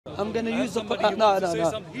I'm gonna use the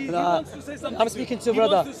no. I'm speaking to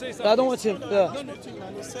brother. I don't want him. Yeah.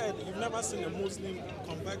 He said you've never seen a Muslim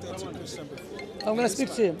converted to Christian before. I'm gonna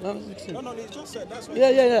speak to him. No, he just said that's what.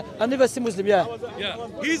 Yeah. I've never seen Muslim. Yeah.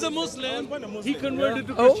 He's a Muslim. He converted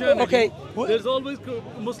to Christianity. Okay. There's always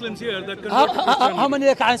Muslims here that convert to Christianity. How many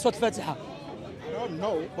rak'ah in Surah Al-Fatiha? I don't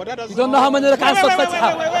know, but that doesn't. You don't know how many rak'ah in Surah Al-Fatiha?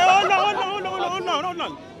 Hold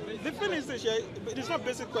on. The thing is this, it's not a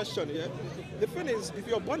basic question, yeah? The thing is, if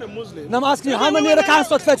you're born a Muslim... No, I'm asking you, how many rak'ah in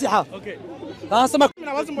Surah Al-Fatiha? Okay. Answer my...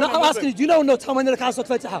 No, I'm asking you, do you know how many rak'ah in Surah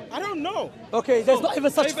Al-Fatiha? I don't know. Okay, there's not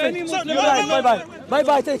even such thing. Bye-bye.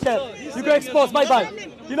 Bye-bye, take care. You go exposed, bye-bye.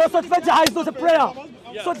 You know Surah Al-Fatiha is not a prayer.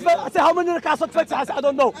 I say, how many rak'ah Surah Al-Fatiha? I say, I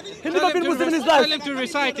don't know. He's never been Muslim in his life. Tell him to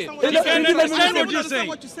recite it. He can't understand what you're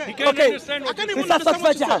saying. He can't understand what you're saying. It's not Surah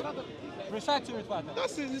Al-Fatiha. Recite to it, Father.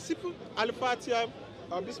 That's the simple Al-Fatiha.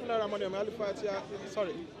 Bismillahirrahmanirrahim. Al-Fatiha.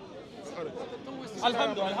 Sorry.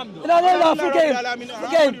 Alhamdulillah. No, forget him.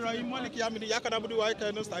 Yeah.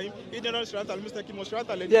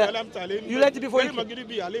 You learned it before. I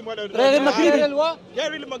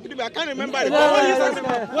can't remember it.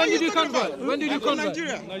 When did you convert? When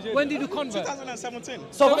did you convert? 2017.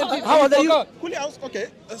 So how old are you? Okay.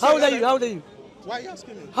 How old are you? Why are you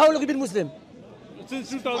asking me? How long have you been Muslim? Since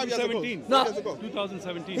 2017. No.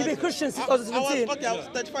 2017. You've been Christian since 2017. I was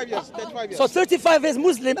 35 years. So 35 years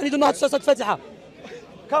Muslim and you don't know how to say Surah Al-Fatiha.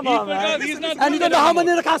 Come on, man. He's not And you don't know how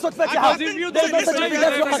many rak'ah Surah Al-Fatiha. There's no such thing.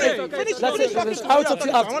 That's it. I will talk to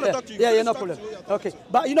you after. Yeah, no problem. Okay.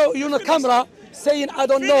 But you're on the camera saying I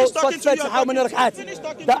don't know Surah Al-Fatiha how many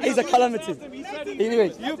rak'ahs. That is a calamity.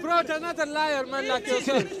 Anyway. You brought another liar, man, like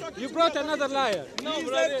yourself. You brought another liar.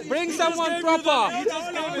 Bring someone proper.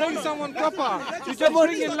 Bring someone proper. You just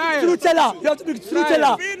bring in liars. True teller. You have to be true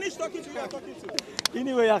teller. Finish talking to you.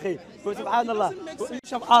 Anyway, akhi, but subhanallah,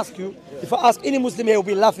 if I ask any Muslim here, will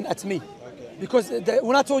be laughing at me. Because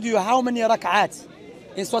when I told you how many rak'at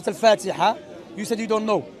in Surah Al-Fatiha, you said you don't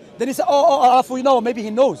know. Then he said, you know, maybe he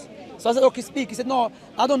knows. So I said, okay, speak. He said, no,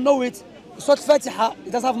 I don't know it. Surah Al-Fatiha,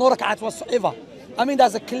 it doesn't have no rak'at whatsoever. I mean,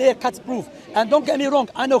 that's a clear-cut proof. And don't get me wrong,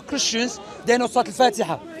 I know Christians, they know Surah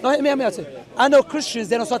Al-Fatiha. No, hear me out. I know Christians,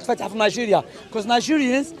 they know Surah Al-Fatiha from Nigeria. Because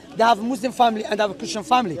Nigerians, they have a Muslim family and they have a Christian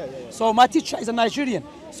family. So my teacher is a Nigerian.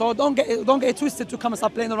 So don't get it twisted to come and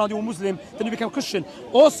start playing around, you're Muslim, then you become Christian.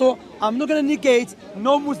 Also, I'm not going to negate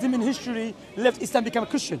no Muslim in history left Islam become a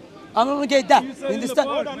Christian. I'm not going to negate that. You understand?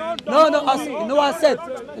 No, you know what I said?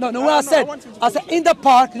 No, what I said? I said, in the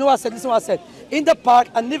park, you know what I said? Listen what I said. In the park,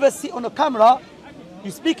 I never see on the camera,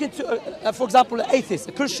 you're speaking to, for example, an atheist,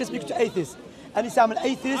 a Christian speaking to an atheist. And he said, I'm an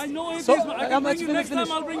atheist. I know atheist, so, but I can bring you next time,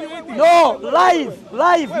 I'll bring you atheist. No,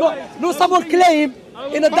 live. No, someone claim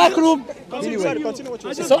in a dark room. Anyway,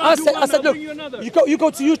 so I said, look, you go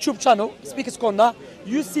to YouTube channel, Speaker's Corner,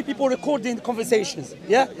 you see people recording conversations.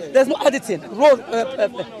 Yeah, there's no editing.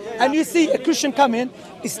 And you see a Christian come in,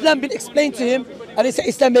 Islam been explained to him, and he said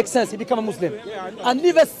Islam makes sense. He become a Muslim. I've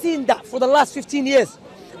never seen that for the last 15 years.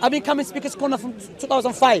 I've been coming Speaker's Corner from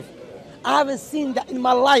 2005. I haven't seen that in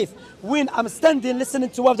my life. When I'm standing listening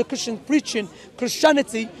to one of the Christians preaching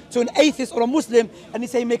Christianity to an atheist or a Muslim, and he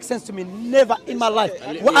say it makes sense to me. Never in my life.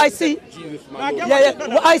 What I see,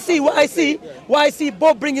 what I see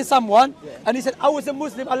Bob bringing someone, and he said, I was a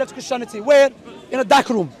Muslim, I left Christianity. Where? In a dark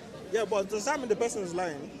room. Yeah, but does that mean the person is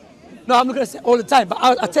lying? No, I'm not going to say all the time, but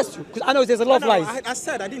I'll test you, because I know there's a lot of lies. I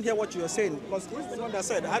said I didn't hear what you were saying, because he's the one that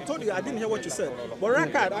said, I told you I didn't hear what you said. But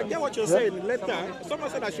Rakad, I get what you're saying later. Someone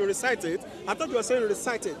said I should recite it. I thought you were saying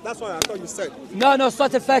recite it. That's what I thought you said. No, Surah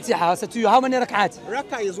Al-Fatiha. I said to you, how many rak'at?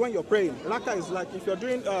 Rakah is when you're praying. Rakah is like if you're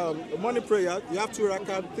doing morning prayer, you have 2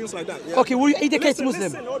 rakah, things like that. Yeah? Okay, will you indicate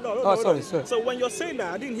Muslim? Listen, hold on. Sorry. So when you're saying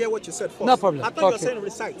that, I didn't hear what you said first. No problem. I thought you were saying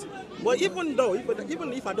recite. But even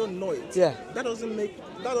if I don't know it, that doesn't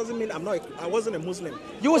mean I wasn't a Muslim.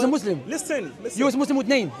 You was a Muslim. Listen. You was a Muslim with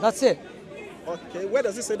name. That's it. Okay, where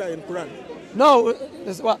does it say that in Quran? No,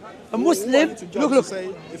 a Muslim. Look. No.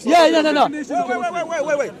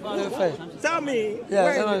 Wait. Tell me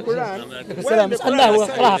where in the Quran.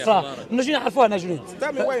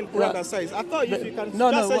 Tell me where in Quran that says. I thought if you can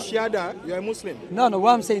just say Shahada, you're a Muslim. No.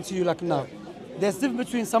 What I'm saying to you like now. There's a difference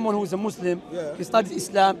between someone who is a Muslim, he studies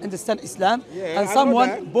Islam, understands Islam, and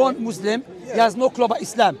someone born Muslim, he has no clue about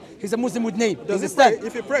Islam. He's a Muslim with name.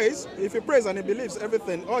 If he prays and he believes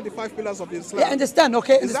everything, all the 5 pillars of Islam. Yeah, understand,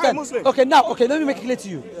 okay? Is that a Muslim? Okay, let me make it clear to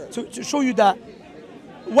you, to show you that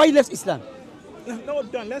why he left Islam. No,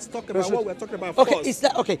 Dan, let's talk about what we're talking about first.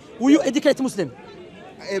 Islam, will you educate Muslim?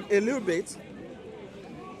 A little bit.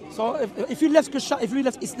 So if you left Christian, if you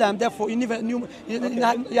left Islam, therefore you never knew, you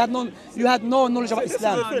had no knowledge about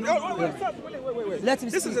Islam. Wait. Let him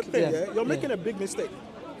this speak. is the thing, yeah? You're making a big mistake.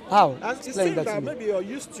 How? It Explain seems that that to me. maybe you're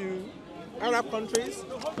used to Arab countries,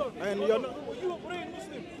 and you're not.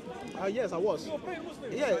 Yes, I was.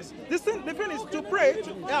 Yes. The thing is to pray.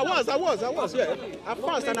 Yeah, I was. Yeah. I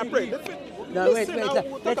fast and I pray. No, wait.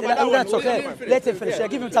 That's okay. Let him finish.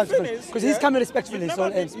 Give him time to finish. Because he's coming respectfully.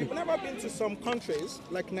 You've never been to some countries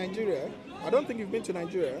like Nigeria. I don't think you've been to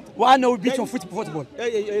Nigeria. Well, I know we beat you on football. Yeah,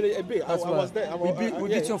 a bit. I was there. We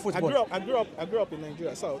beat you on football. I grew up in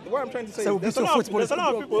Nigeria. So what I'm trying to say So is there's a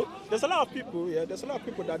lot of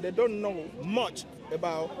people that they don't know much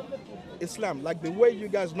about Islam, like the way you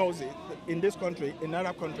guys knows it in this country, in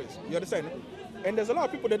Arab countries. You understand? And there's a lot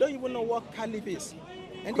of people that don't even know what caliph is.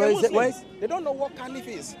 And they don't know what caliph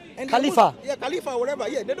is. And Khalifa? Yeah, Khalifa, whatever.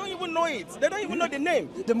 Yeah, they don't even know it. They don't even know the name.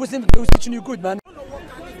 The Muslim was teaching you good, man. They don't know what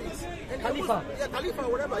caliph is. And Khalifa? Yeah, Khalifa,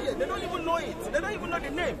 whatever. Yeah, they don't even know it. They don't even know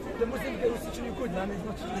the name. The Muslim was teaching you good, man. He's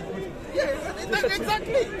not teaching you good. Yeah,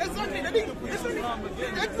 exactly. Exactly. The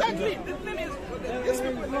thing is, these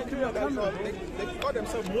people in Nigeria, they call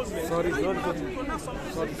themselves Muslims. Sorry.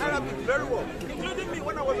 Arabic very well, including me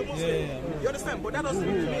when I was a Muslim. You understand? But that doesn't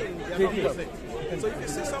mean they're not Muslim. So if you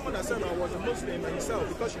see someone that said I was a Muslim and yourself,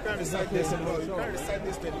 because you can't recite this and you can't recite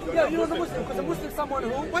this thing, Yeah, you're not Muslim, because a Muslim is someone who...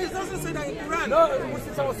 Why it doesn't say that in Quran? No, a Muslim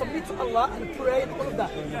is someone who submit to Allah and pray and all of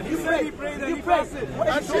that. You pray. What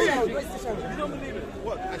is the shahada? You don't believe it.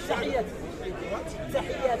 What? Tahiyyat. What?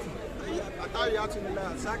 Tahiyyat. Atahiyatulillah,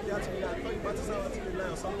 Zakiyatulillah,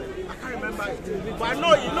 Tahiyyatulillah or something. I can't remember it. But I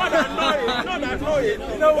know it.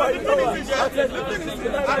 You know what?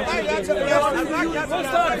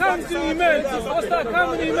 Come to Iman.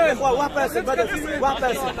 One person. What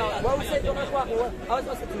we say,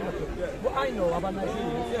 what I know about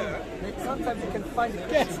Nigeria, that sometimes you can find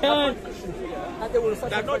Christians and they will say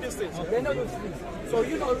They know these things. They know those things. So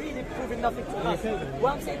you're not really proving nothing to us.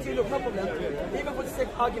 What I'm saying to you, look, no problem. Even for the sake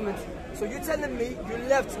of argument. So you're telling me you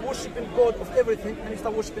left worshipping God of everything and you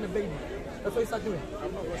start worshipping a baby. That's what you start doing.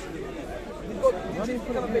 I'm not worshiping. Did Jesus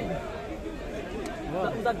become a baby?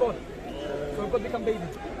 Was that God? So God become baby.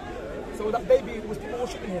 So that baby was people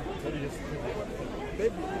worshipping him.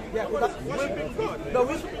 Baby. Yeah, Worshipping God. No,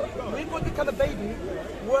 when God become a baby,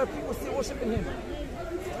 were people still worshipping him?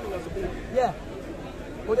 Yeah.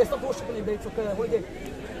 Well, they stopped worshipping him, they took a holiday.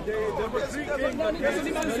 Listen.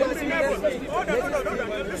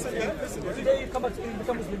 Today you come back to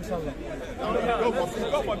become Muslim, inshallah.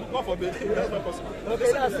 God forbid. That's not possible.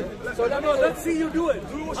 Okay, that's it. So let's see you do it.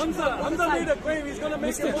 Hamza made a claim he's going to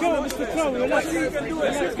make it. Mr. Crow, let's see if he can do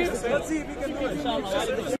it. Let's see if he can do it.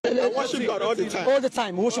 I worship God all the time. All the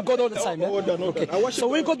time. We worship God all the time. Yeah? Okay. So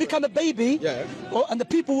when God become a baby, and the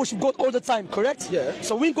people worship God all the time, correct? Yeah.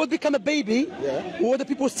 So when God become a baby, were the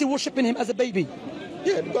people still worshiping him as a baby?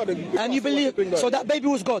 Yeah, God. And you believe, so that baby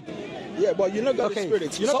was God? Yeah, but you know God is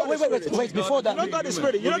spirit. You know so wait, before that. You know God is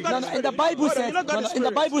spirit. You know God is spirit. In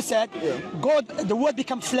the Bible said, God, the word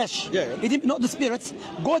become flesh. Yeah. It didn't, not the spirit.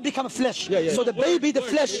 God become flesh. Yeah. So the baby, the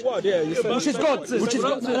flesh, which is God.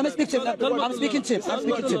 I'm speaking to him.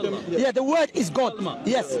 Yeah, the word is God.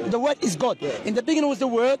 Yes, the word is God. In the beginning was the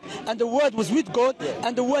word, and the word was with God,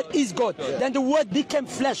 and the word is God. Then the word became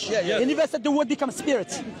flesh. And he said the word become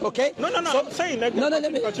spirit. Okay? No. So, I'm saying that. No.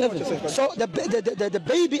 So the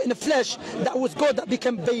baby in the flesh, that was God that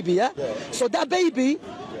became baby. Yeah. So that baby,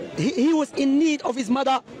 he was in need of his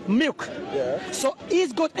mother milk. Yeah. So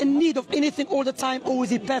is God in need of anything all the time, or is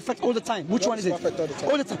he perfect all the time? Which one is it? Perfect all the time.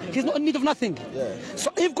 All the time. He's not in need of nothing. Yeah.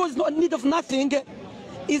 So if God is not in need of nothing,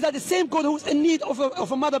 is that the same God who's in need of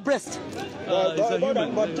a mother breast? But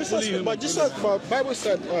Jesus, but Bible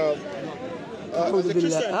said, as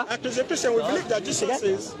a Christian, we believe that Jesus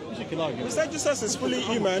is. We say Jesus is fully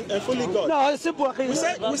human and fully God. No, it's simple. We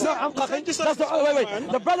say Jesus is fully human.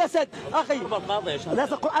 The brother said, that's a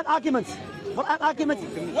Quran argument.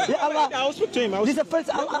 I will speak to him. This is the first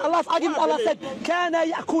Allah's argument. Allah said, كَانَ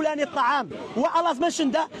يَأْكُلَانِ الطَّعَامِ. What Allah's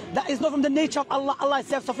mentioned that is not from the nature of Allah. Allah is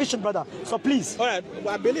self-sufficient, brother. So please. All right,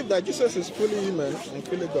 I believe that Jesus is fully human and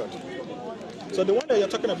fully God. So the one that you're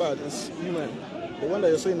talking about is human. The one that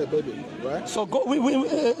you're saying the baby, right? So God,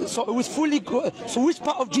 so it was fully God. So which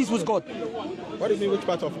part of Jesus was God? What do you mean which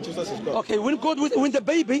part of Jesus is God? Okay, when God was, when the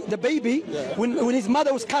baby, when his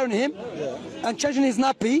mother was carrying and changing his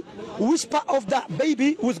nappy, which part of that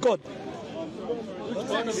baby was God?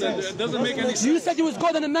 It doesn't make any sense. You said he was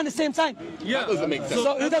God and a man at the same time. Yeah. Doesn't make sense.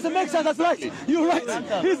 So it doesn't make sense. That's right. You're right.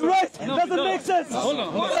 He's right. Doesn't make sense. Hold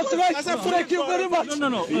on. That's right. Thank you very much.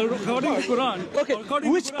 No. According to Quran. Okay.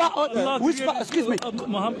 Which part? Excuse me.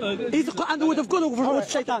 Is the Quran the word of God or of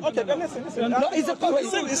Shaitan? Okay, then listen. No, is the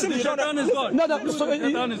Quran? Shaitan is God. No.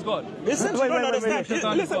 Shaitan is God. Listen, you don't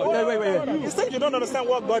understand. Listen, wait. You said you don't understand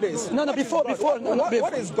what God is. No, before.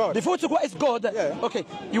 What is God? Before to what is God? Yeah. Okay,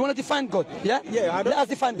 you want to define God? Yeah? Yeah, Let us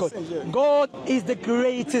define God. Yeah. God is the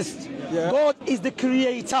greatest. Yeah. God is the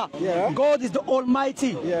creator. Yeah. God is the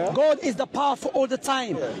almighty. Yeah. God is the powerful all the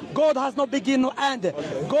time. Yeah. God has no beginning nor end.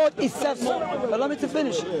 Okay. God is allow me to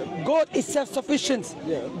finish. God is self-sufficient.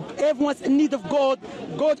 Yeah. Everyone's in need of God.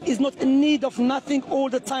 God is not in need of nothing all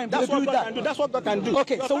the time. That's Do you what agree God can do. That's what God can do.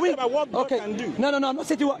 Okay, You're so we about what God can do. No, I'm not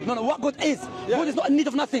saying to you what God is. Yeah. God is not in need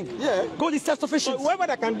of nothing. Yeah. God is self-sufficient. So whoever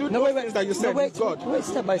that can do those things that you said is God. Wait,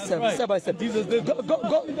 step by step. Right. Step by step. Jesus did.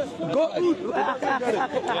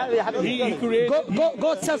 He created.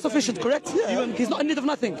 God's self-sufficient, correct? Yeah. He's not in need of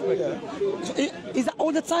nothing. Yeah. So is that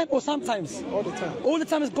all the time or sometimes? All the time. All the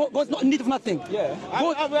time is God's not in need of nothing. Yeah.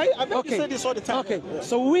 God, I bet you say this all the time. Okay. Yeah.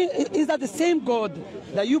 So is that the same God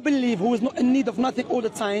that you believe who is not in need of nothing all the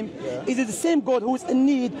time? Yeah. Is it the same God who is in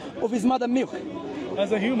need of his mother milk?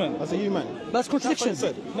 As a human. As a human. That's contradiction. That's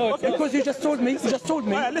what you said. No, Okay. Because you just told me.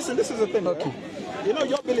 All right, listen, this is the thing. Okay. Yeah? You know,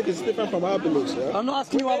 your belief is different from our beliefs. Yeah? I'm not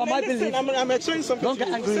asking you about my Listen, belief. I'm explaining something. Don't to you.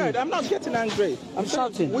 get angry. We said, I'm not getting angry. I'm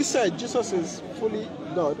saying, shouting. We said Jesus is fully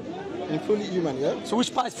God and fully human, yeah? So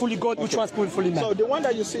which part is fully God? Which one is fully man? So the one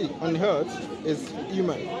that you see on earth is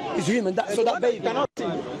human. It's human. So that baby. You cannot see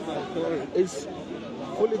is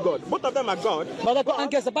fully God. Both of them are God. But that goes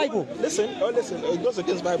against the Bible. Listen, it goes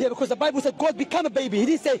against the Bible. Yeah, because the Bible said God became a baby. He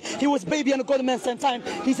didn't say he was baby and God and man at the same time.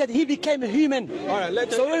 He said he became a human. All right,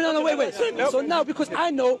 wait. So now, because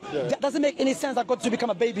I know that doesn't make any sense that God should become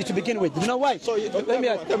a baby to begin with. You know why? So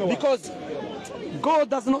because God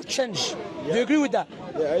does not change. Do you agree with that?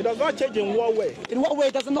 Yeah, it does not change in what way? In what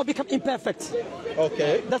way does it not become imperfect?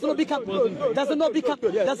 Okay. Does not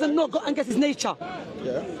go against his nature.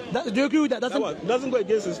 Yeah. Do you agree with that? Doesn't go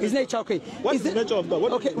against his nature, okay. What is the nature of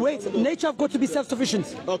God? Okay, wait. Nature of God to be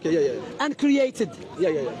self-sufficient. Okay, yeah. And created.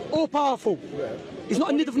 Yeah. All powerful. Yeah. He's not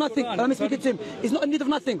in need of nothing. Let me speak to him. He's not in need of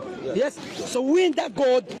nothing. Yes? So when that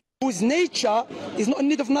God whose nature is not in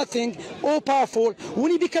need of nothing, all powerful,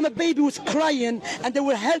 when he became a baby who was crying and they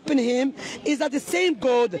were helping him, is that the same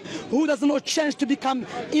God who does not change to become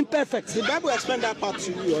imperfect? The Bible explained that part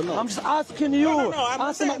to you or not? I'm just asking you. No,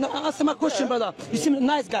 answer my question, brother. You seem a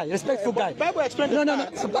nice guy, respectful guy. The Bible explained No.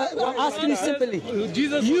 I'm asking you simply.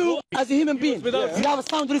 You, as a human being, you have a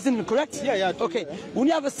sound reasoning, correct? Yeah. Okay. When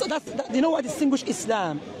you have you know what distinguishes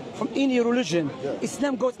Islam from any religion? Yeah.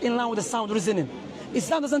 Islam goes in line with the sound reasoning.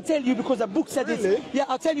 Islam doesn't tell you because the book said Really? it. Yeah,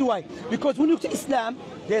 I'll tell you why. Because when you look to Islam,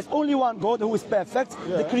 there's only one God who is perfect,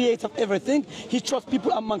 the creator of everything. He chose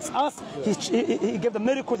people amongst us. He gave the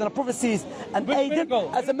miracles and the prophecies and aided them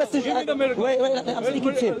as a messenger. Wait, I'm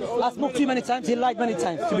speaking to him. I spoke to you many times. He lied many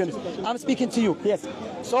times, to be honest. I'm speaking to you, yes.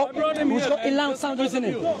 So, we got in line with sound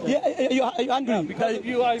reasoning. Yeah, are you angry?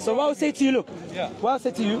 So what I'll say to you, look. What I'll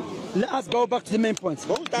say to you, let us go back to the main points.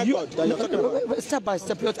 What was that God that you're talking about? Step by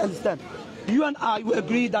step, you have to understand. You and I, we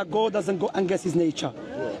agree that God doesn't go against his nature.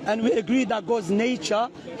 And we agree that God's nature,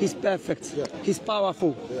 he's perfect. He's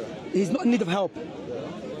powerful. He's not in need of help.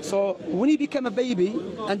 So when he became a baby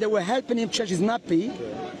and they were helping him change his nappy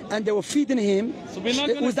and they were feeding him,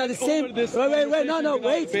 was that the same? Wait.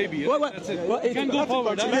 You can go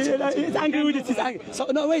forward. He's angry with it. He's angry. So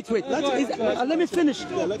no, wait. Let me finish.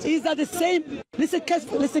 Is that the same? Listen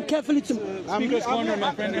carefully to me. Speaker's corner,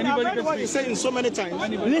 my friend. Anybody I've heard can what speak. you're saying so many times.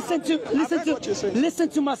 Listen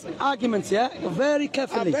to my arguments, yeah? Very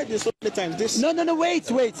carefully. I've heard this so many times. No, wait.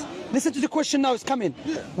 Listen to the question now, it's coming.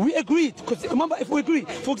 We agreed, because remember, if we agree,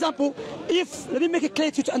 for example, let me make it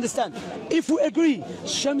clear to you to understand. If we agree,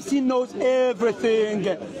 Shamsi knows everything.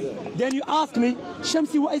 Then you ask me,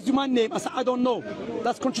 Shamsi, what is my name? I said, I don't know.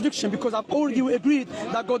 That's contradiction, because I've already agreed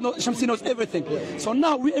that Shamsi knows everything. So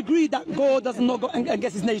now we agree that God does not go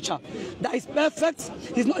against his nature. That is perfect,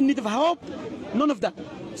 he's not in need of help, none of that.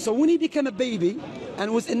 So when he became a baby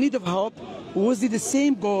and was in need of help, was he the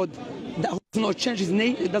same God that does not change his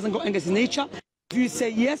nature, doesn't go against his nature? If you say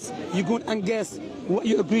yes, you're going against what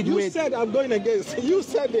you agreed with. You said I'm going against. You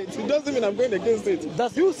said it. It doesn't mean I'm going against it.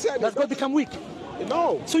 You said it. Does God become weak?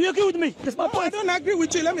 No. So you agree with me? That's my point. I don't agree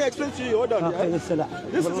with you. Let me explain to you. Hold on. Okay, This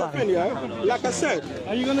is the thing, Like I said.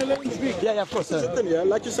 Are you going to let me speak? Yeah, of course. This is the thing,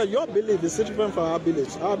 Like you said, your belief is different from our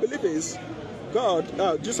beliefs. Our belief is God,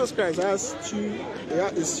 Jesus Christ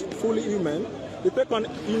is fully human. He took on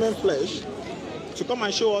human flesh. to come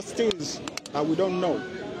and show us things that we don't know.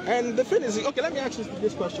 And the thing is, okay, let me ask you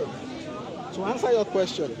this question. To answer your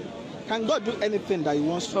question, can God do anything that He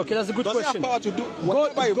wants to? Okay, that's a good question. Does He have power to do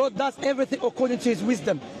whatever God does everything according to His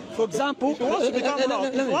wisdom. For example, if He wants to become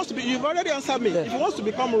rock, if he wants to be, you've already answered me. If He wants to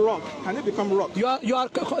become rock, can He become rock? You are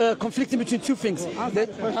conflicting between two things. I'm going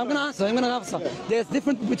to answer. There's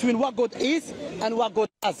difference between what God is and what God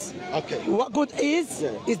does. Okay. What God is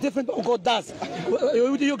different from what God does.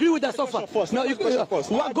 You agree with that so far? No, you agree.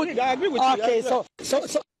 What God? I agree with you. Okay, so.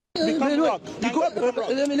 Rock.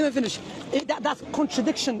 Let me finish. That's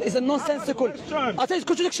contradiction. It's a nonsensical. I'll tell you it's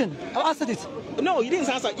contradiction. I answered it. No, you didn't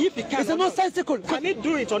answer. If He can, it's a nonsensical. Can He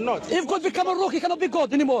do it or not? If God become a rock, He cannot be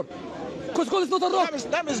God anymore. Because God is not a rock.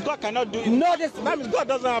 That means God cannot do it. No, that means God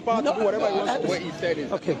doesn't have power to do whatever He wants to do. What he said is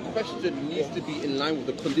that the question needs to be in line with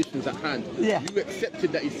the conditions at hand. Yeah. You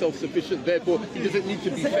accepted that he's self-sufficient, therefore he doesn't need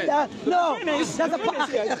to be fed. No, that's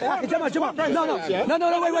a Jamal. No,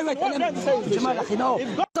 wait. Jamal, no.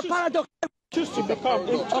 It's a paradox. Choose to become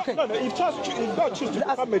if God choose to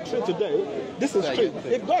become a tree today, this is tree.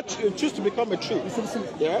 If God choose to become a tree,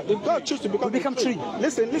 if God choose to become a tree,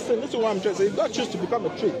 listen what I'm trying to say. If God choose to become a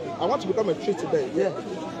tree, I want to become a tree today.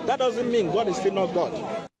 That doesn't mean God is still not God.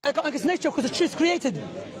 It's nature because the tree is created.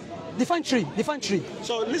 Define tree.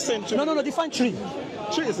 So listen to No, define tree.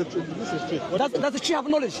 Tree is a tree. This is tree. Does the tree have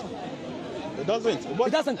knowledge? It doesn't.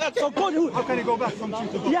 It doesn't. So God, how can he go back from tree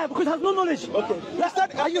to God? Yeah, because it has no knowledge.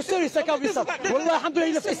 Okay. Are you serious? Like yourself? Well,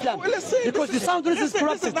 alhamdulillah, Islam. Because the sound is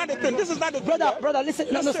corrupted. This is not the thing. This is not the thing. Brother, listen.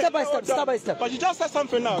 No, step by step. But you just said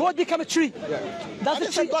something now. God become a tree. Does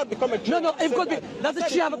the tree? God become a tree. No. If God, does the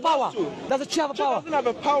tree have a power? Does the tree have a power? Doesn't have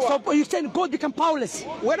a power. So you're saying God become powerless?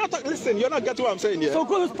 We're not. Listen, you're not getting what I'm saying here. So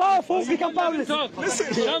God is powerful, become powerless. Listen,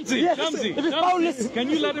 Shamsi, Yes, Shamsi, if it's powerless, can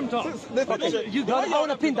you let him talk? I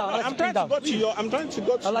want to pin down. I'm trying to go to your. I'm trying to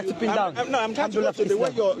go to. I like to pin down. I'm trying to go to the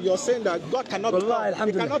way you're saying that God cannot.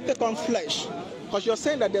 He cannot take on flesh, because you're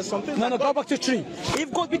saying that there's something. No, go back to tree.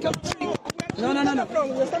 If God becomes tree. No.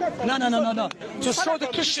 To show the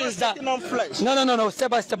Christians that. No.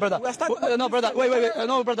 Step by step, brother. No, brother. Wait.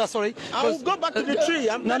 No, brother. Sorry. I will go back to the tree.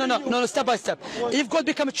 No. Step by step. If God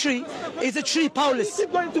become a tree, is a tree powerless?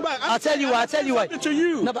 I'll tell you why.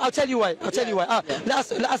 No, but I'll tell you why.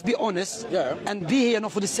 Let us be honest and be here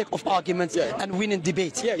not for the sake of arguments and winning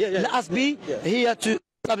debate. Let us be here to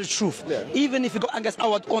the truth, even if you go against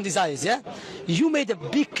our own desires. You made a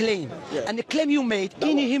big claim, and the claim you made,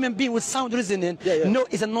 any human being with sound reasoning, no,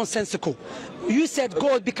 is a nonsensical. You said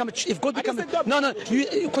God become a, if God become no,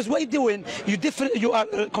 because what you're doing, you are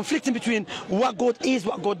conflicting between what God is,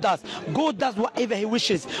 what God does. God does whatever He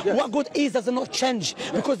wishes. What God is does not change,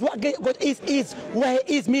 because what God is where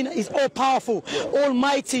He is, meaning He's all powerful,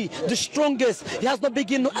 almighty, the strongest. He has no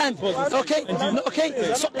beginning, no end. Okay.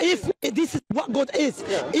 So if this is what God is,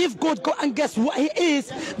 if God go and guess what He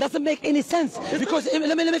is, doesn't make any sense. Because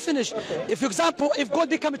let me finish. If, for example, if God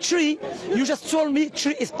become a tree, you just told me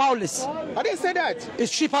tree is powerless. I didn't say that.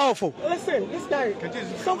 Is tree powerful? Listen, this guy,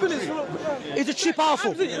 something is wrong. Is a tree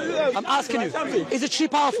powerful? I'm asking you. Is a tree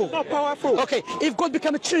powerful? It's not powerful. Okay, if God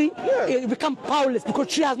become a tree, it become powerless because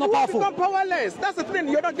tree has no powerful. Become powerless. That's the thing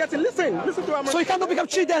you're not getting. Listen to what I'm saying. So he cannot become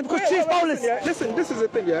tree then because tree is powerless. Listen, this is the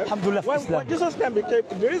thing, Alhamdulillah, when Jesus Christ became,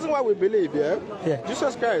 the reason why we believe,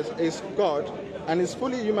 Jesus Christ is God and is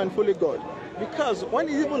fully human, fully God. Because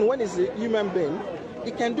even when he's a human being,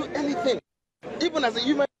 he can do anything. Even as a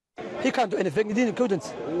human. He can't do anything. He couldn't.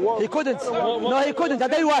 He couldn't. No, he couldn't. I'll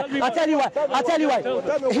tell you why.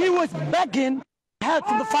 He was begging help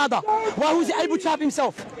from the Father. Why was he able to have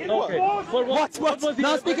himself? Okay. What?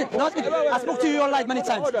 Now speaking. I spoke to you, you lied many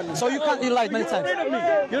times. So you can't lie many times.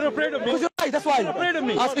 You're afraid of me. Because you're right, that's why. You're afraid of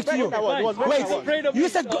me. I'll speak to you. Wait. You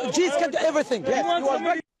said Jesus can do everything.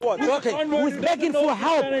 Okay, he was begging for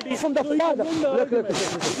help from the Father. Look.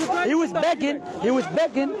 He was begging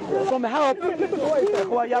from help.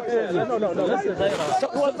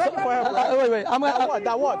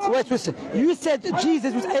 Wait, listen. You said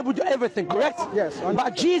Jesus was able to do everything, correct? Yes.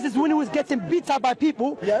 But Jesus, when he was getting beat up by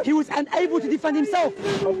people, he was unable to defend himself.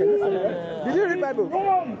 Okay, listen. Did you read the Bible?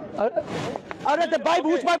 I read the Bible.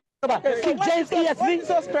 Which Bible? King James ESV.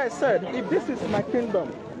 Jesus Christ said, "If this is my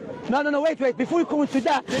kingdom." No, wait. Before you come into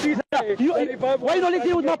that, why you don't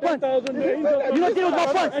deal with my point? You don't deal with my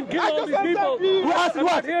point. And kill all these people. You asked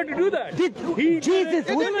what? Here to do that. Did Jesus?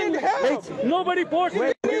 Wait. Nobody forced me.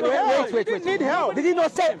 Wait. Need help. Did he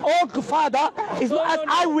not say, oh Father, is not as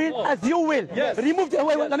I will, as you will? Yes. Remove the,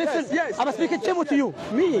 wait, let me finish. Yes. I'm speaking to you.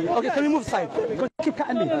 Me? Okay, can we move side? Because you keep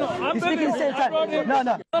cutting me. I'm You're speaking the same time. No.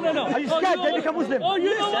 No. Are you scared they become Muslim? Oh,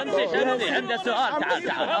 you know what? شمسي عنده سؤال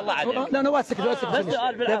تعال الله عليك. No, one second. بس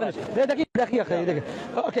سؤال بالعربي. دقيقة.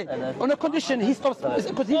 Okay, on a condition he stops,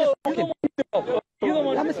 because he just talking.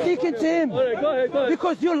 I'm speaking to him. All right, go ahead.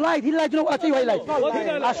 Because you lied. He lied. You know what? I'll tell you why he lied.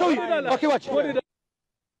 I'll show you. Okay, watch.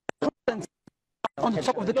 On the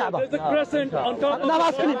top of the Kaaba. There's a crescent on top of No, I'm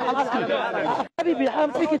asking him. حبيبي,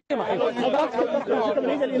 I'm speaking to him.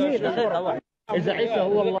 إذا عيسى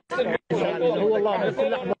هو الله هو الله من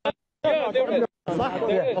كل لحظة صح؟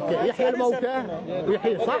 اوكي يحيى الموتى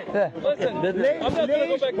ويحيى صح؟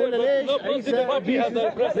 ليش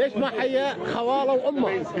ليش ما حيا خواله وامه؟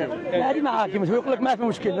 لا هذه معاك هو يقول لك ما في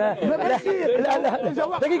مشكلة. لا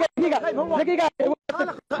دقيقة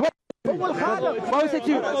هو الخالق. ما هو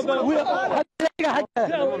سيتي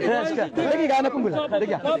دقيقة أنا أقول لك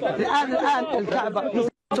دقيقة. الآن الكعبة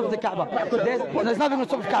of the Kaaba. There's nothing on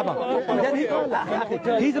top of Kaaba. Then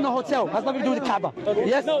he's in a hotel. Has nothing to do with the Kaaba.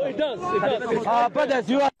 Yes? No, it does. Brothers,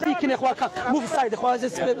 you are speaking. Move aside.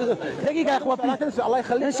 دقيقة يا إخوان. الله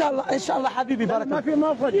يخليك. إن شاء الله حبيبي بارك. ما في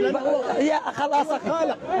موقف. يا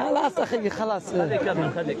خلاص أخي خلاص.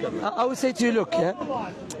 I will say to you, look,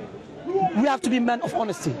 we have to be men of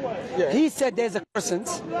honesty. He said there's a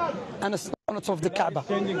crescent and a stone on top of the Kaaba.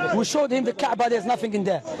 We showed him the Kaaba, there's nothing in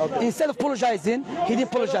there. Instead of apologizing, he didn't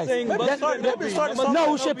apologize.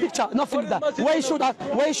 No, we showed a picture, nothing like that. Where he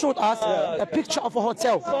showed us a picture of a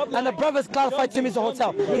hotel. And the brothers clarified to him it's a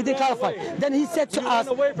hotel. He didn't clarify. Then he said to us,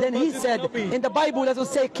 in the Bible, it doesn't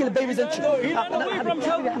say kill babies and children.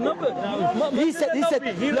 He said,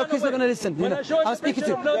 look, he's not going to listen. You know, I'm speaking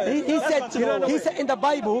to him. He said in the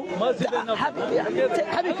Bible,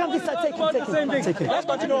 Habib, come this side, take him. Let's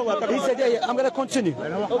continue. He said, yeah, I'm going to continue.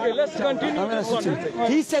 Okay, let's continue. I'm going to continue.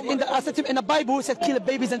 He said, I said to him, in the Bible, he said kill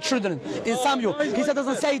babies and children. In Samuel, he said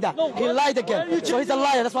doesn't say that. He lied again. So he's a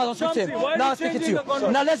liar. That's why I don't speak to him. Now I'm speaking to you.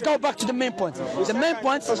 Now let's go back to the main point. The main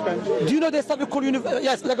point. Do you know there's something called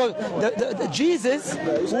yes? Let's go. The Jesus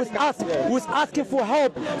was asking for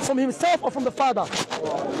help from himself or from the Father.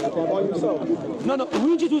 No.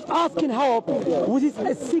 When Jesus was asking help, was he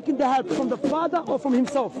seeking the help from the Father or from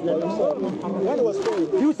himself? He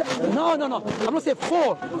was, no. I'm not saying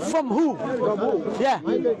for. From who? Yeah.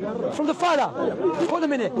 From the Father. Hold a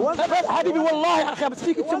minute. حبيبي والله أخي I'm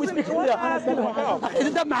speaking to him. إذا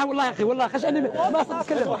دم معه والله أخي والله خشني ما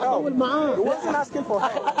أتكلم. He wasn't asking for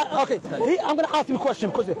help. Okay. I'm going to ask him a question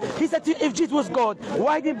because he said to you, if Jesus was God,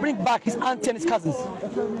 why didn't he bring back his auntie and his cousins?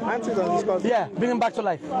 Aunties and his cousins? Yeah, bring them back to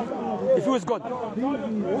life. If he was God.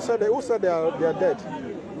 Who said they are dead?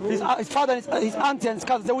 His father and his auntie and his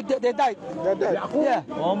cousins, they died. They're dead. Yeah.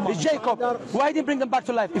 It's Jacob. Why didn't he bring them back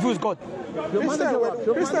to life if he was God?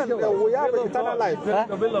 Christian, we have eternal life. Huh?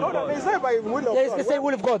 No, it's not by will of God. Yeah, it's the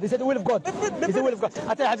will of God. He said the will of God. It's the will of God. I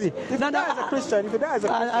tell you, If you die as a Christian, you have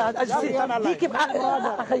eternal life.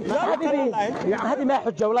 هذه ما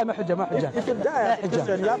حجة والله ما حجة If you die as a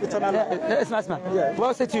Christian, you have eternal life. اسمع well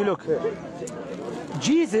I say to you, look,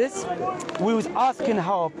 Jesus, we was asking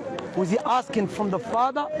help, was he asking from the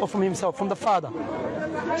Father or from himself? From the Father.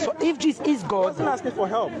 So if Jesus is God, He wasn't asking for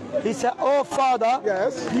help. he said, oh Father,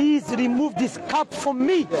 Yes. please remove this cup from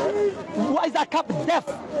me. What is that cup? Death.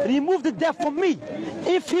 Remove the death from me.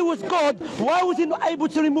 If he was God, why was he not able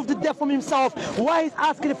to remove the death from himself? Why is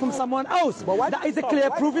asking it from someone else? That is a clear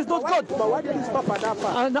proof he's not God. But why did he stop at that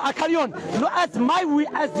part? I carry on. Not as my will,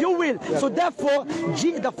 as your will. So therefore,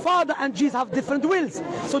 the Father and Jesus have different wills.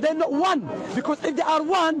 So they're not one. Because if they are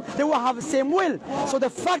one, they will have the same will. So the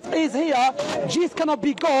fact is here, Jesus cannot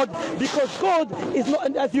be God because God is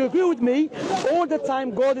not, as you agree with me, all the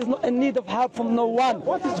time God is not in need of help from no one.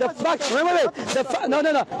 The fact,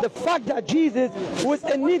 the fact that Jesus was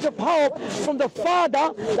in need of help from the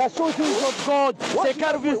Father, that shows you he's not God. Take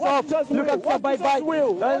care of yourself. Look at the bye. Wait.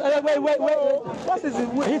 What is his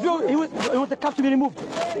will? He was the cup to be removed.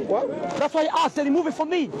 What? That's why he asked to remove it from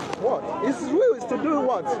me. What? His will is to do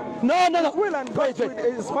what? No. His will and God's will,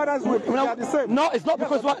 his Father's will, they are the same. No, it's not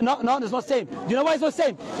because what? No, it's not the same. Do you know why it's not the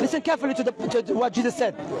same? Listen carefully to what Jesus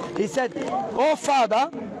said. He said, "Oh Father,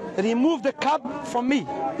 remove the cup from me."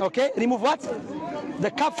 Okay, remove what?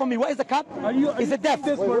 The cup for me. What is the cup? Is it death?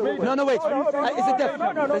 No, no, wait. Is it death?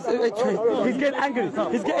 He's getting angry.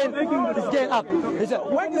 He's getting up.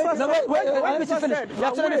 Wait, let me finish. You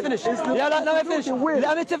have to let me finish. Yeah, let me finish.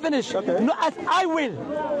 Let me finish. No, as I will,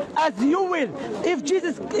 as you will. If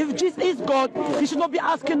Jesus is God, he should not be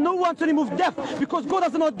asking no one to remove death, because God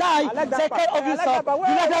does not die. Take care of yourself. You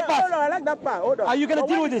like that part? No, I like that part. Hold on. Are you going to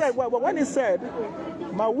deal with this? When he said,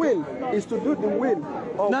 my will is to do the will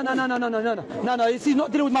of... No, he's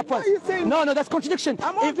not dealing with my point. No, that's contradiction.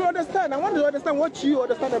 I want to understand what you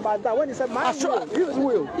understand about that. When he said, my will, his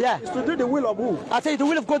will, is to do the will of who? I tell you, the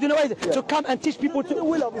will of God, you know what it is? To come and teach people to... The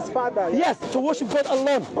will of his Father. Yes, to worship God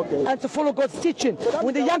alone. And to follow God's teaching. So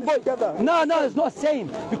when the young boy... No, it's not the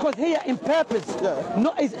same. Because here in purpose,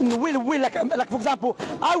 not is in will, like for example,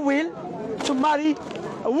 I will to marry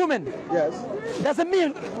a woman. Yes. Doesn't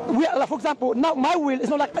mean, like for example, now my will is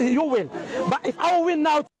not like your will. But if our will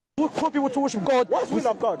now to call people to worship God... What's will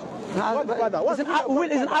of God?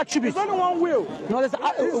 Will is an attribute. There's only one will. No,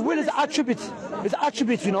 will is an attribute. It's an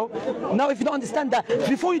attribute, you know. Now, if you don't understand that,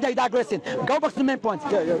 before you digressing, go back to the main point.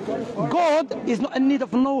 God is not in need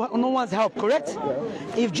of no one's help, correct?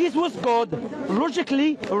 If Jesus was God,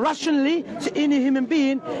 logically, rationally, to any human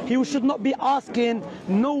being, he should not be asking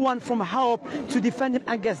no one from help to defend him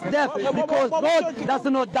against death, because God does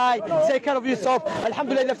not die. Take care of yourself.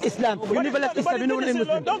 Alhamdulillah, left Islam. You never left Islam. You never left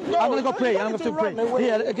Muslim. I'm going to go pray. I'm going to pray.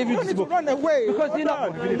 Here, I'll give you this book. Run away. Because you're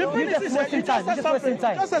just wasting time. You're just wasting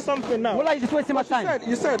time. Just say something now. Well, you're just wasting my time.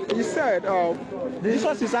 You said,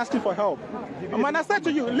 Jesus is asking for help. And I said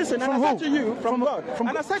to you, listen, and I said to you, from God. From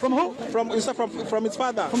who? From his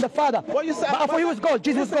Father. From the Father. What you said? But I thought he was God.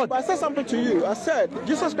 Jesus was God. But I said something to you. I said,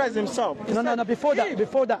 Jesus Christ himself. No, before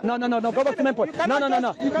that. No, go back to the main point. No,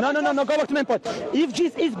 go back to the main point. If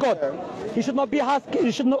Jesus is God, he should not be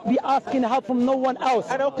asking help from no one else.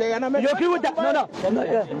 Okay, and I meant... You agree with that? No.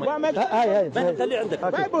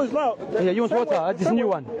 Bible is not... Yeah, you want water? This is a new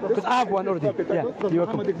one. Because I have one already. Yeah, you're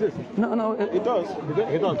welcome. No. It does.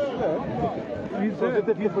 It does. He's there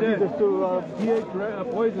to pH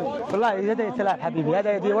poison. والله هذا يتلاعب حبيبي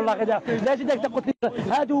هذا يدي والله غدا لا جدك تقول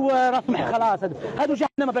هادو راس محي خلاص هادو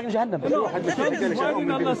جهنم باقي جهنم.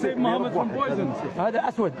 Allah saved Muhammad from poison. هذا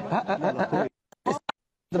اسود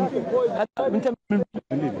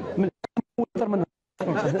من I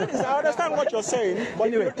understand what you're saying, but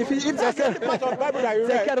anyway, if you part of the Bible that you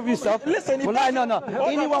read, take care of yourself. Listen, no.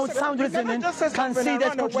 Anyone with sound listening can see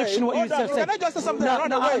there's contradiction what you just said. Can I just say something?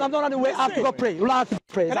 No, I'm not running away. I have to go pray. I have to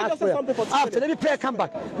pray. Can I just say something for 2 minutes? After, let me pray. Come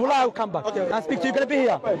back. I will come back. Okay. I'll speak to you. You're gonna be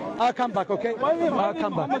here. I'll come back. Okay. I'll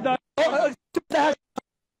come back. Yeah.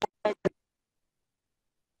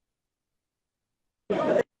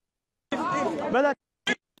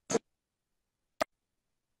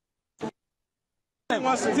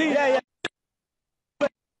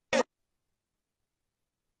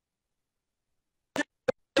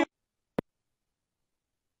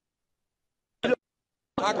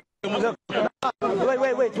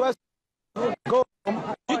 Wait. Go.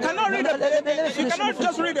 You cannot read you cannot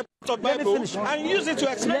just read the Bible and use it to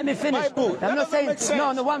explain. Let me finish. Bible. I'm not saying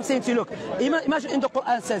no. What I'm saying to you, look. Imagine in the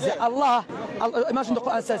Quran says Allah. Imagine the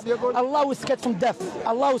Quran says Allah was scared from death.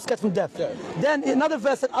 Allah was scared from death. Then another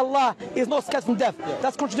verse said Allah is not scared from death.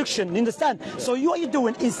 That's contradiction. You understand? So what are you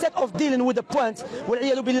doing instead of dealing with the point?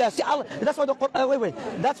 See, Allah, that's why the Quran. Wait.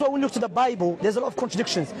 That's why when you look to the Bible, there's a lot of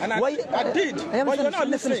contradictions. And I did. But you're not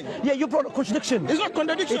listening. Yeah, you brought a contradiction. It's not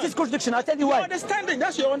contradiction. It is contradiction. I tell you why. Your understanding.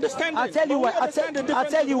 That's your understanding. I tell you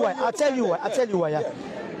why. Yeah.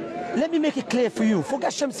 Let me make it clear for you.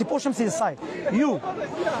 Forget Shamsi. Put Shamsi aside.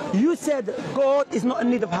 You said God is not in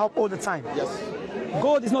need of help all the time. Yes.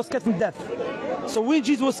 God is not scared from death. So when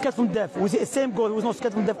Jesus was scared from death, was it the same God who was not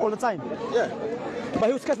scared from death all the time? Yeah. But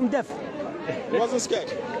he was scared from death. He wasn't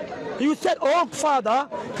scared. You said, oh Father,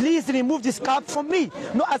 please remove this cup from me.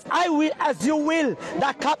 Not as I will, as you will.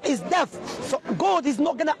 That cup is death. So God is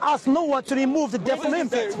not going to ask no one to remove the death from him.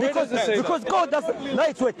 Because God doesn't,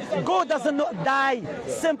 wait. God doesn't die.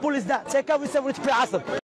 Simple as that. Take care of yourself with prayer.